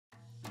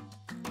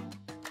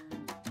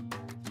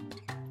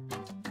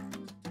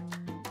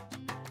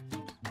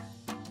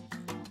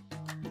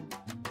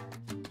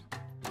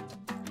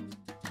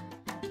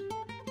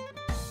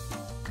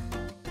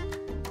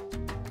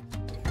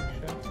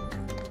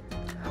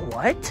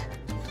What?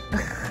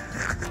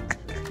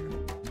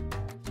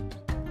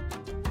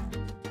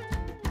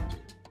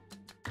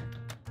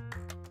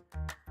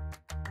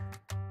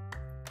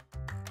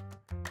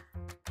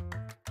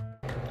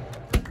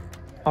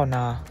 Oh,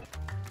 nah.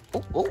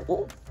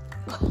 Oh.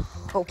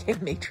 Okay,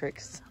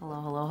 Matrix.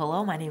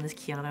 Hello. My name is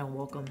Kiana and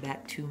welcome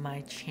back to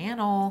my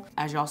channel.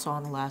 As y'all saw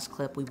in the last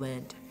clip, we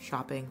went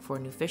shopping for a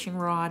new fishing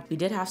rod. We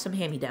did have some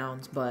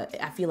hand-me-downs, but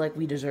I feel like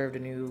we deserved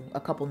a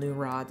couple new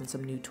rods and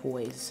some new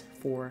toys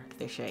for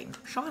fishing.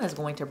 Sean is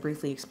going to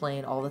briefly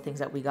explain all the things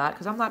that we got,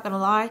 because I'm not gonna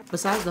lie,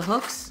 besides the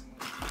hooks,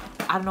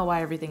 I don't know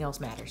why everything else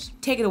matters.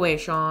 Take it away,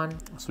 Sean.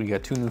 So we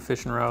got two new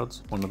fishing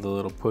rods, one of the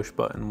little push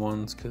button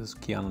ones, because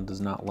Kiana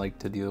does not like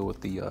to deal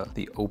with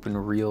the open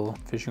reel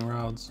fishing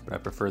rods, but I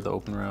prefer the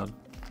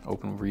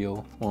open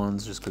reel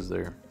ones just because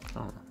they're, I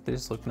don't know, they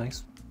just look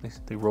nice.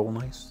 They roll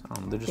nice.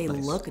 They're just nice.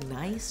 They look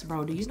nice,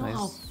 bro. Do you know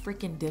how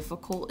freaking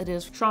difficult it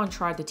is? Sean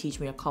tried to teach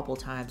me a couple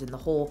times, and the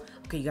whole,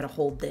 okay, you gotta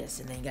hold this,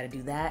 and then you gotta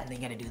do that, and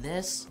then you gotta do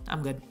this.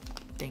 I'm good,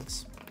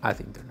 thanks. I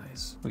think they're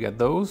nice. We got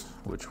those,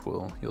 which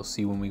you'll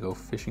see when we go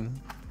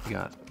fishing. We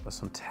got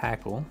some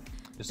tackle,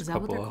 just a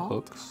couple of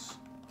hooks.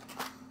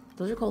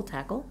 Those are called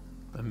tackle?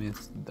 I mean,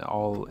 it's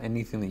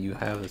anything that you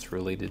have that's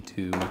related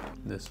to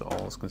this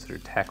all is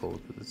considered tackle.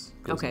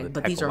 Okay,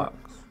 but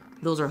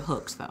those are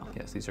hooks though.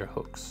 Yes, these are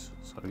hooks.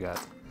 So we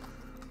got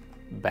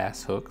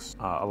bass hooks.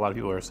 A lot of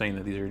people are saying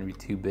that these are gonna be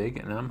too big,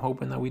 and I'm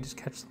hoping that we just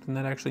catch something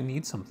that actually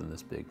needs something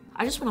this big.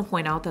 I just wanna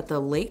point out that the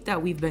lake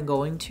that we've been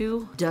going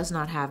to does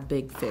not have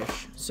big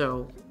fish,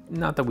 so.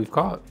 Not that we've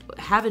caught.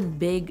 Having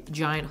big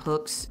giant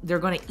hooks, they're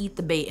gonna eat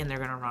the bait and they're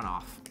gonna run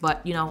off.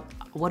 But you know,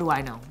 what do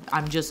I know?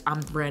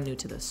 I'm brand new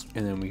to this.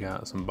 And then we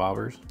got some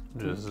bobbers,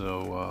 just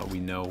so we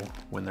know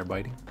when they're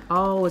biting.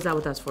 Oh, is that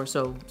what that's for?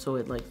 So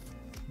it like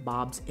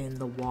bobs in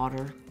the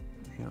water?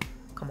 Yeah.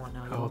 Come on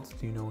now. How else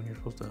do you know when you're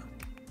supposed to?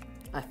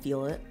 I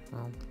feel it.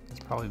 Well,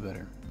 it's probably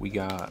better. We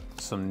got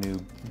some new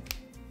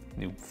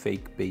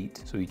fake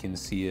bait, so we can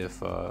see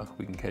if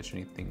we can catch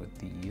anything with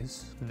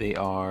these. They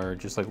are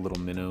just like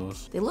little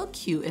minnows. They look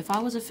cute. If I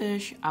was a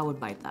fish, I would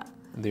bite that.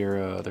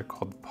 They're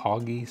called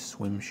Poggy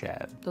Swim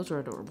Shad. Those are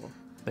adorable.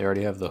 They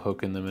already have the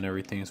hook in them and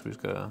everything, so we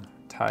just gotta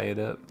tie it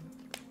up,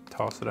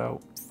 toss it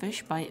out.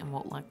 Fish bite and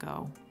won't let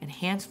go.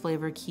 Enhanced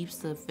flavor keeps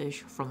the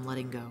fish from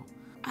letting go.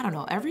 I don't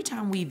know, every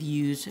time we've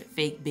used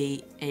fake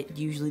bait, it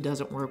usually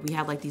doesn't work. We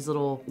had like these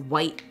little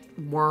white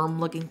worm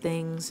looking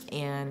things,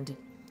 and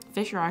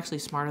fish are actually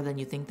smarter than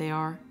you think they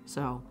are.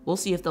 So we'll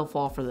see if they'll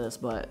fall for this,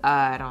 but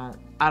I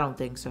don't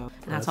think so.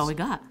 And that's all we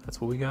got.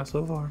 That's what we got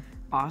so far.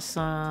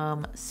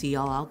 Awesome. See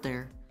y'all out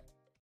there.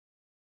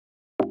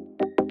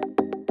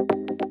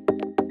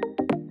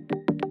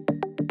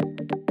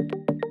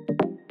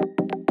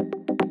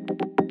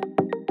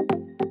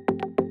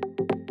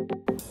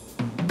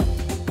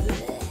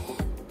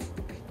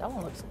 That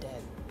one looks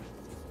dead.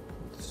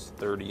 It's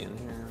 30 in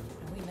here.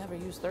 And we never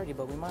use 30,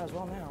 but we might as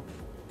well now.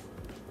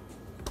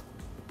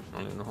 I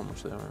don't even know how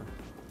much they are.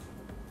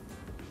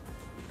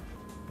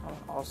 That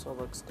one also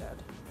looks dead.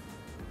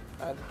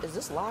 Is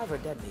this live or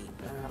dead meat?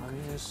 I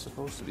mean, it's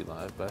supposed to be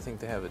live, but I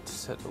think they have it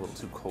set a little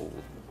too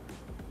cold.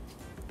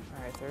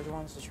 Alright, third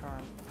one's the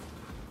charm.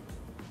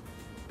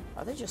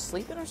 Are they just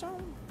sleeping or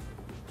something?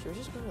 Should we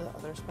just go to the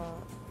other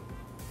spot?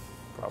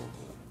 Probably.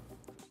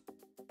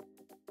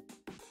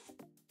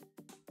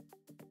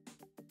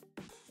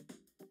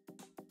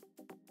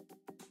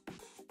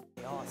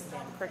 Oh, it's the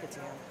damn crickets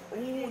again.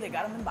 Ooh, they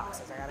got them in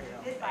boxes. I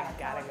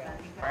gotta go.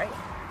 Right?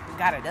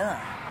 Got it done.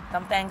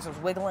 Them things was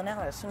wiggling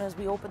out as soon as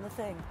we opened the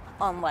thing.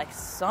 Unlike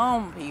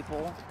some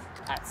people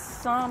at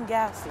some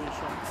gas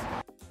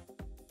stations.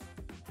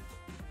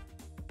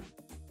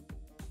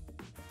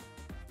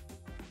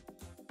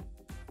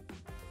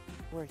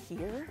 We're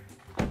here,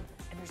 and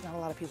there's not a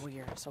lot of people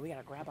here, so we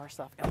gotta grab our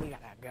stuff and we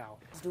gotta go.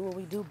 Let's do what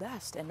we do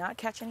best and not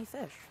catch any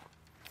fish.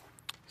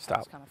 Stop.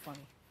 That's kind of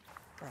funny.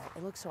 Bro,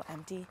 it looks so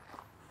empty.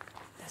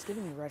 That's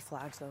giving me red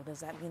flags, though. Does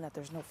that mean that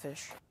there's no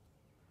fish?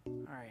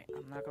 All right,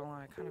 I'm not gonna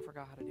lie. I kind of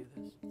forgot how to do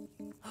this.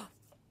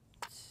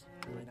 It's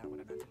really not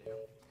what I meant to do.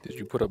 Did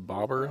you put a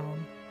bobber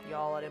on?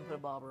 Y'all, I didn't put a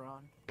bobber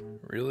on.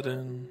 Reel it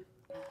in.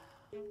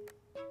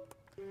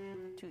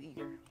 Too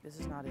eager. This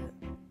is not it.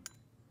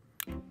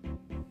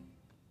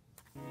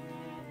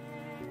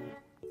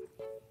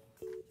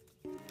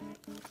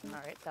 All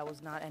right, that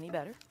was not any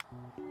better.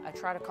 I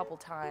tried a couple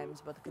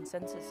times, but the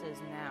consensus is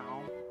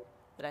now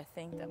that I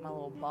think that my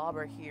little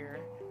bobber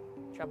here,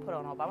 which I put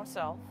on all by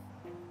myself,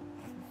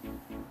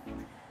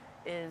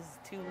 is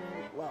too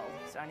low.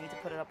 So I need to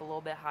put it up a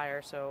little bit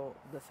higher so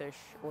the fish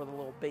or the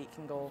little bait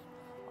can go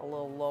a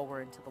little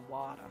lower into the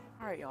water.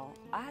 All right, y'all.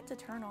 I had to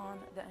turn on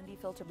the ND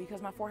filter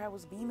because my forehead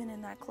was beaming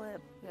in that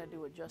clip. You gotta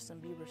do what Justin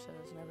Bieber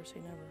says, never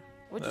say never.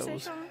 What'd you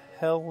say,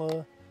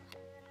 Sean?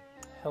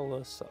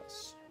 Hella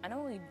sus. I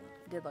know we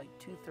did like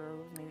 2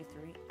 throws, maybe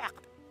 3,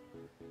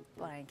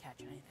 but I ain't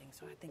catching anything,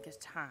 so I think it's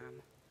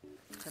time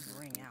to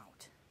bring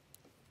out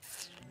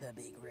the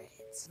big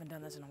reds. I haven't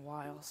done this in a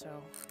while,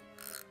 so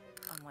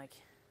I'm like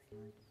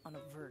on the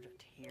verge of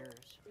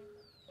tears.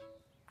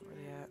 Where are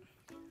they at?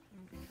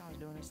 Sean's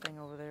doing his thing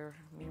over there.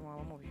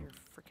 Meanwhile, I'm over here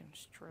freaking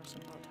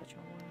stressing about touching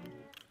one.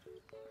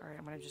 Alright,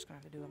 I'm just gonna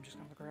have to do it. I'm just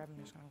gonna grab him.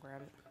 I'm just gonna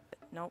grab it.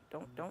 Nope,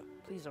 don't.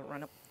 Please don't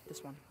run up.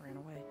 This one ran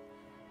away.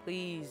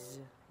 Please.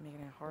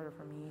 Making it harder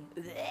for me.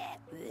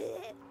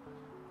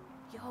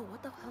 Yo,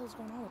 what the hell is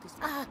going on with these?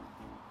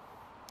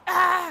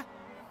 Ah!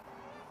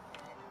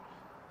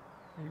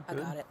 I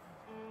got it.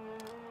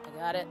 I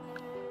got it.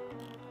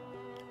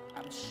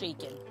 I'm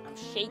shaking.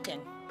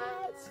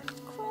 It's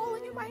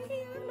crawling in my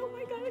hand. Oh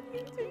my god, I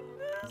can't take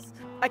this.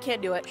 I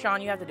can't do it.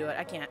 Sean, you have to do it.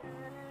 I can't.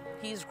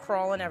 He's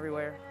crawling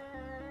everywhere.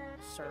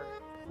 Sir,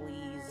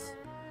 please.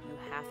 You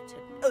have to.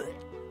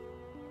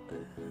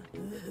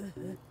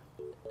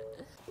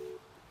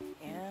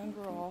 And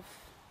we're off.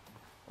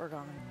 We're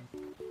gone.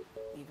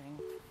 Leaving.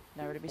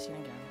 Never to be seen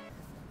again.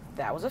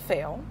 That was a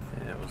fail.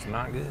 Yeah, it was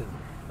not good.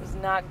 It was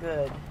not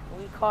good.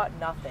 We caught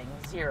nothing.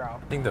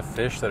 0. I think the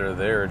fish that are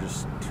there are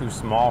just too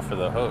small for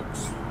the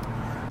hooks.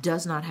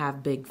 Does not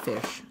have big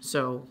fish,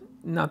 so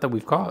Not that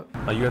we've caught.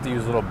 Like, you have to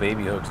use little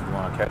baby hooks if you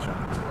want to catch them.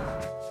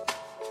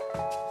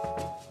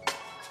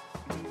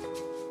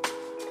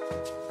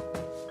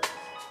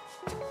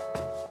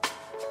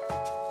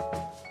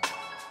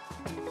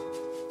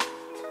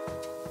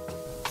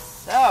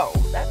 So,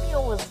 that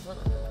meal was,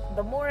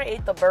 the more I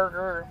ate the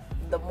burger,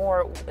 the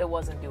more it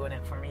wasn't doing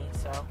it for me.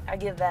 So, I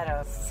give that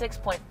a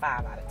 6.5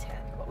 out of 10.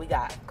 But we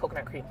got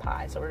coconut cream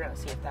pie, so we're going to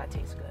see if that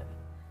tastes good.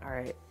 All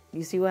right.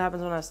 You see what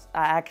happens when I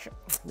actually...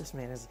 This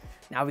man is...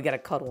 Now we got to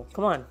cuddle.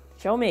 Come on.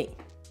 Show me.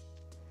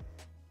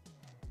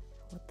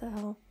 What the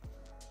hell?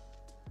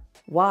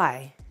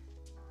 Why?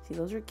 See,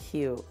 those are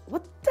cute.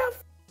 What the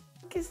f***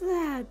 is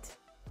that?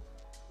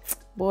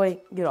 Boy,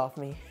 get off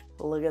me.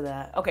 Look at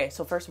that. Okay,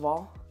 so first of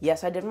all,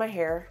 yes, I did my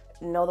hair.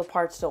 No, the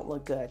parts don't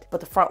look good, but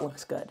the front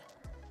looks good,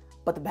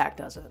 but the back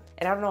doesn't.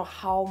 And I don't know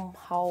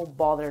how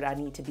bothered I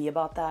need to be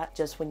about that.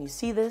 Just when you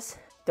see this,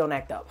 don't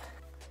act up.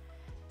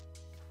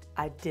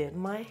 I did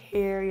my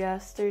hair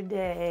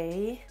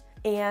yesterday,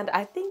 and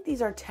I think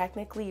these are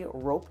technically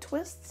rope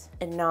twists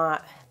and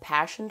not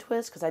passion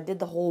twists, because I did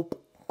the whole... You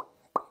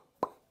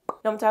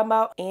know what I'm talking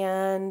about?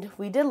 And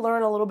we did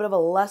learn a little bit of a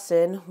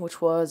lesson,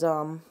 which was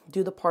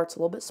do the parts a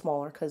little bit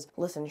smaller, because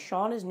listen,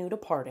 Sean is new to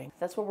parting.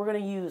 That's what we're gonna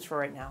use for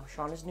right now.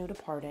 Sean is new to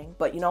parting.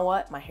 But you know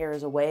what? My hair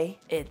is away.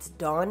 It's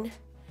done.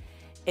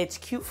 It's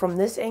cute from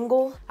this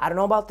angle. I don't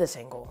know about this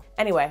angle.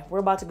 Anyway, we're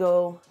about to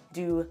go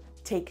do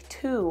take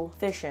 2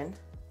 fishing.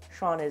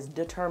 Sean is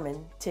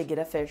determined to get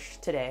a fish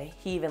today.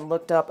 He even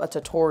looked up a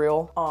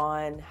tutorial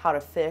on how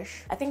to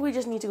fish. I think we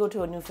just need to go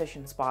to a new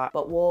fishing spot,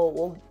 but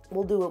we'll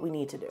do what we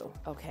need to do.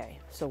 Okay,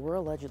 so we're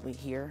allegedly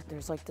here.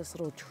 There's like this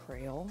little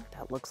trail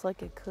that looks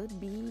like it could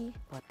be,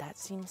 but that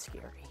seems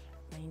scary.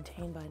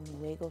 Maintained by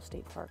Nuevo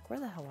State Park. Where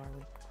the hell are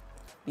we?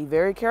 Be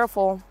very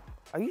careful.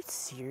 Are you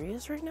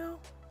serious right now?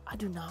 I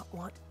do not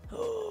want...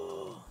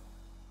 Oh...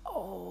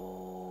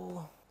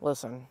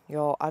 Listen,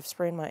 y'all, I've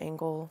sprained my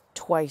ankle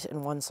twice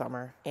in one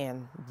summer,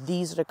 and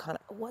these are the kind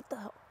of... What the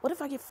hell? What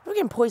if I get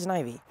poison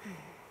ivy?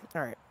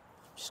 All right,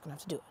 I'm just gonna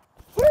have to do it.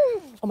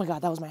 Oh my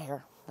God, that was my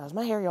hair. That was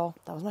my hair, y'all.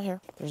 That was my hair.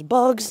 There's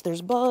bugs,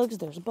 there's bugs,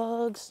 there's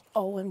bugs.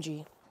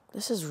 OMG.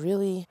 This is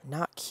really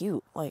not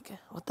cute. Like,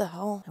 what the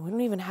hell? And we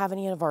don't even have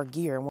any of our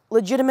gear.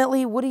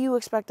 Legitimately, what do you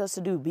expect us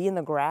to do? Be in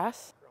the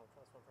grass?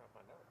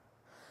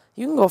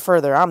 You can go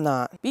further, I'm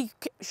not.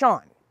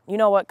 Sean, you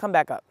know what? Come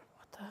back up.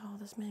 What the hell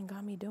this man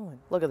got me doing?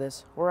 Look at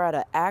this. We're at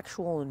an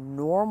actual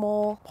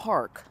normal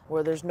park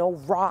where there's no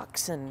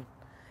rocks and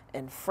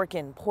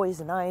freaking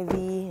poison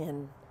ivy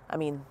and I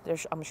mean,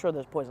 I'm sure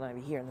there's poison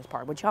ivy here in this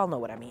park, but y'all know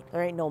what I mean.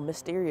 There ain't no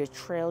mysterious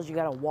trails you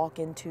gotta walk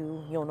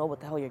into. You don't know what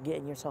the hell you're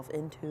getting yourself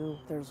into.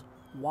 There's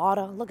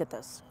water. Look at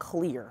this.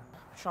 Clear.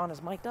 Sean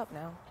is mic'd up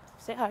now.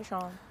 Say hi,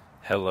 Sean.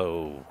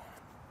 Hello.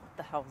 What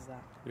the hell is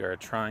that? We are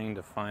trying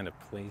to find a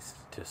place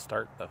to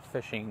start the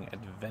fishing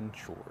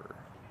adventure.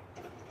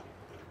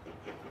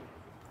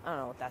 I don't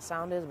know what that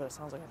sound is, but it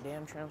sounds like a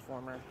damn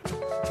transformer.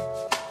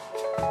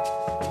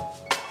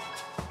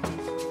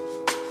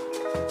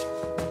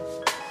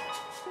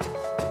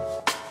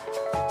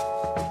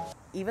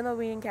 Even though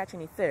we didn't catch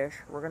any fish,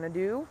 we're gonna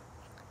do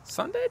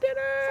Sunday dinner!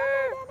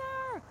 Sunday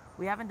dinner!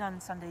 We haven't done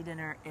Sunday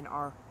dinner in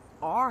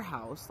our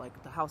house,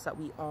 like the house that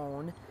we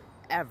own,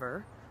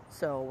 ever.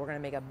 So we're gonna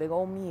make a big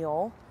old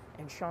meal.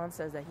 And Sean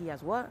says that he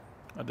has what?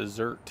 A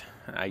dessert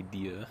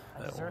idea.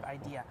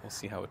 We'll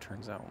see how it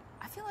turns out.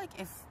 I feel like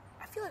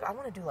I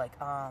want to do like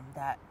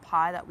that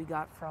pie that we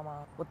got from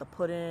with the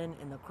pudding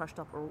and the crushed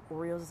up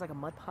Oreos. It's like a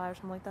mud pie or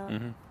something like that.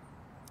 Mm-hmm.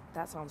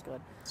 That sounds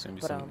good. It's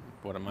gonna be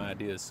one of my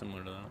ideas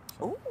similar to that.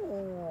 So.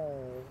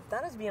 Ooh,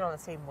 that is being on the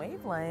same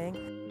wavelength.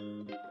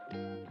 We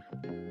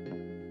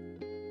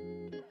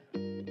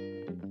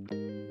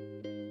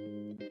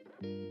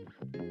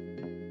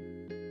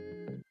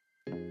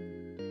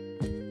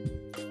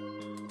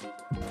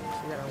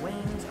got our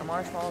wings, our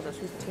marshmallows, our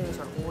sweet potatoes,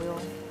 our oil.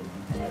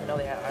 I didn't even know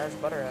they had Irish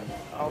butter at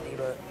Aldi,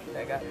 but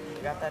they got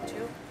that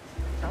too.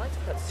 I like to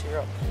put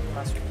syrup in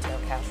my sweet potato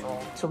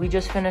casserole. So we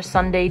just finished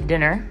Sunday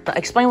dinner.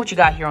 Explain what you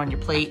got here on your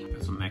plate.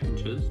 Got some mac and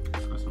cheese,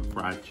 got some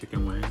fried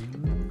chicken wings,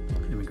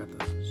 and we got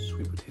the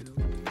sweet potato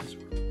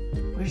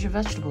casserole. Where's your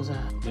vegetables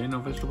at? There ain't no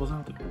vegetables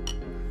out there.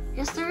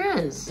 Yes, there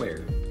is. Where?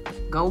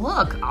 Go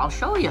look. I'll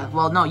show you.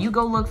 Well, no, you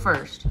go look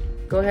first.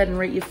 Go ahead and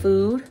rate your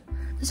food.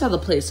 This is how the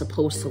plate's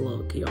supposed to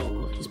look,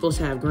 y'all. You're supposed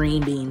to have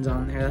green beans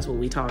on there. That's what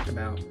we talked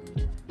about.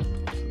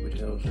 Sweet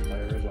potatoes,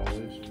 fire as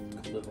always.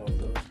 Live off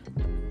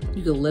the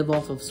You could live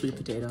off of sweet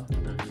potato.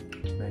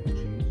 mac and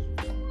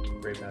cheese.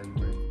 Great value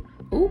bread.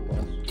 Ooh.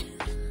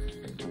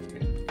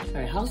 All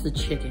right, how's the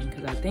chicken?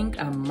 Because I think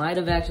I might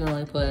have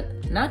accidentally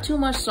put not too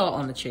much salt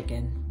on the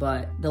chicken,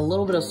 but the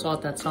little bit of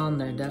salt that's on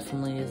there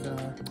definitely is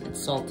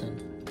it's salted.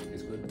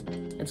 It's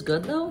good. It's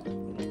good though?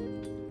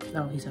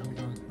 No, he said hold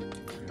on.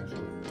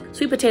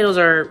 Sweet potatoes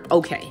are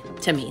okay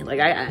to me. Like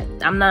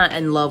I'm not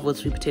in love with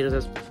sweet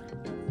potatoes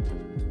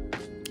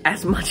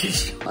as much as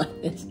Sean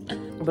is.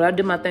 But I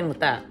did my thing with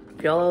that.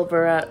 If y'all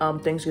over at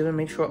Thanksgiving,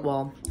 make sure,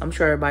 well, I'm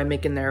sure everybody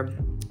making their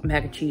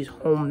mac and cheese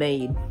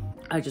homemade.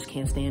 I just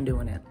can't stand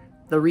doing it.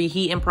 The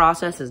reheating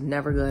process is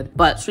never good.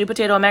 But sweet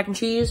potato and mac and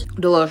cheese,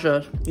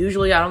 delicious.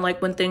 Usually I don't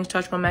like when things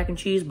touch my mac and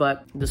cheese,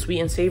 but the sweet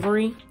and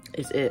savory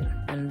is it.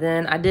 And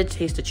then I did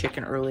taste the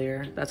chicken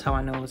earlier. That's how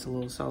I know it's a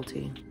little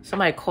salty.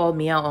 Somebody called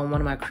me out on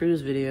one of my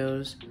cruise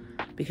videos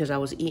because I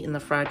was eating the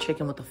fried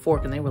chicken with a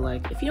fork, and they were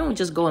like, if you don't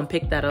just go and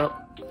pick that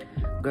up,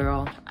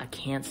 girl, I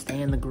can't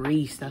stand the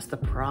grease. That's the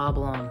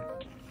problem.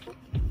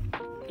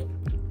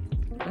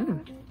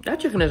 That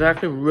chicken is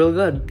actually really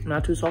good.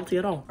 Not too salty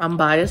at all. I'm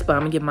biased, but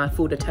I'm gonna give my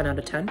food a 10 out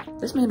of 10.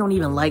 This man don't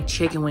even like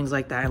chicken wings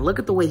like that. Look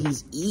at the way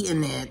he's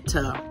eating it.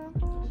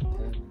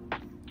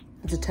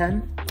 It's a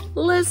 10?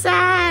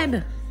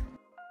 Listen!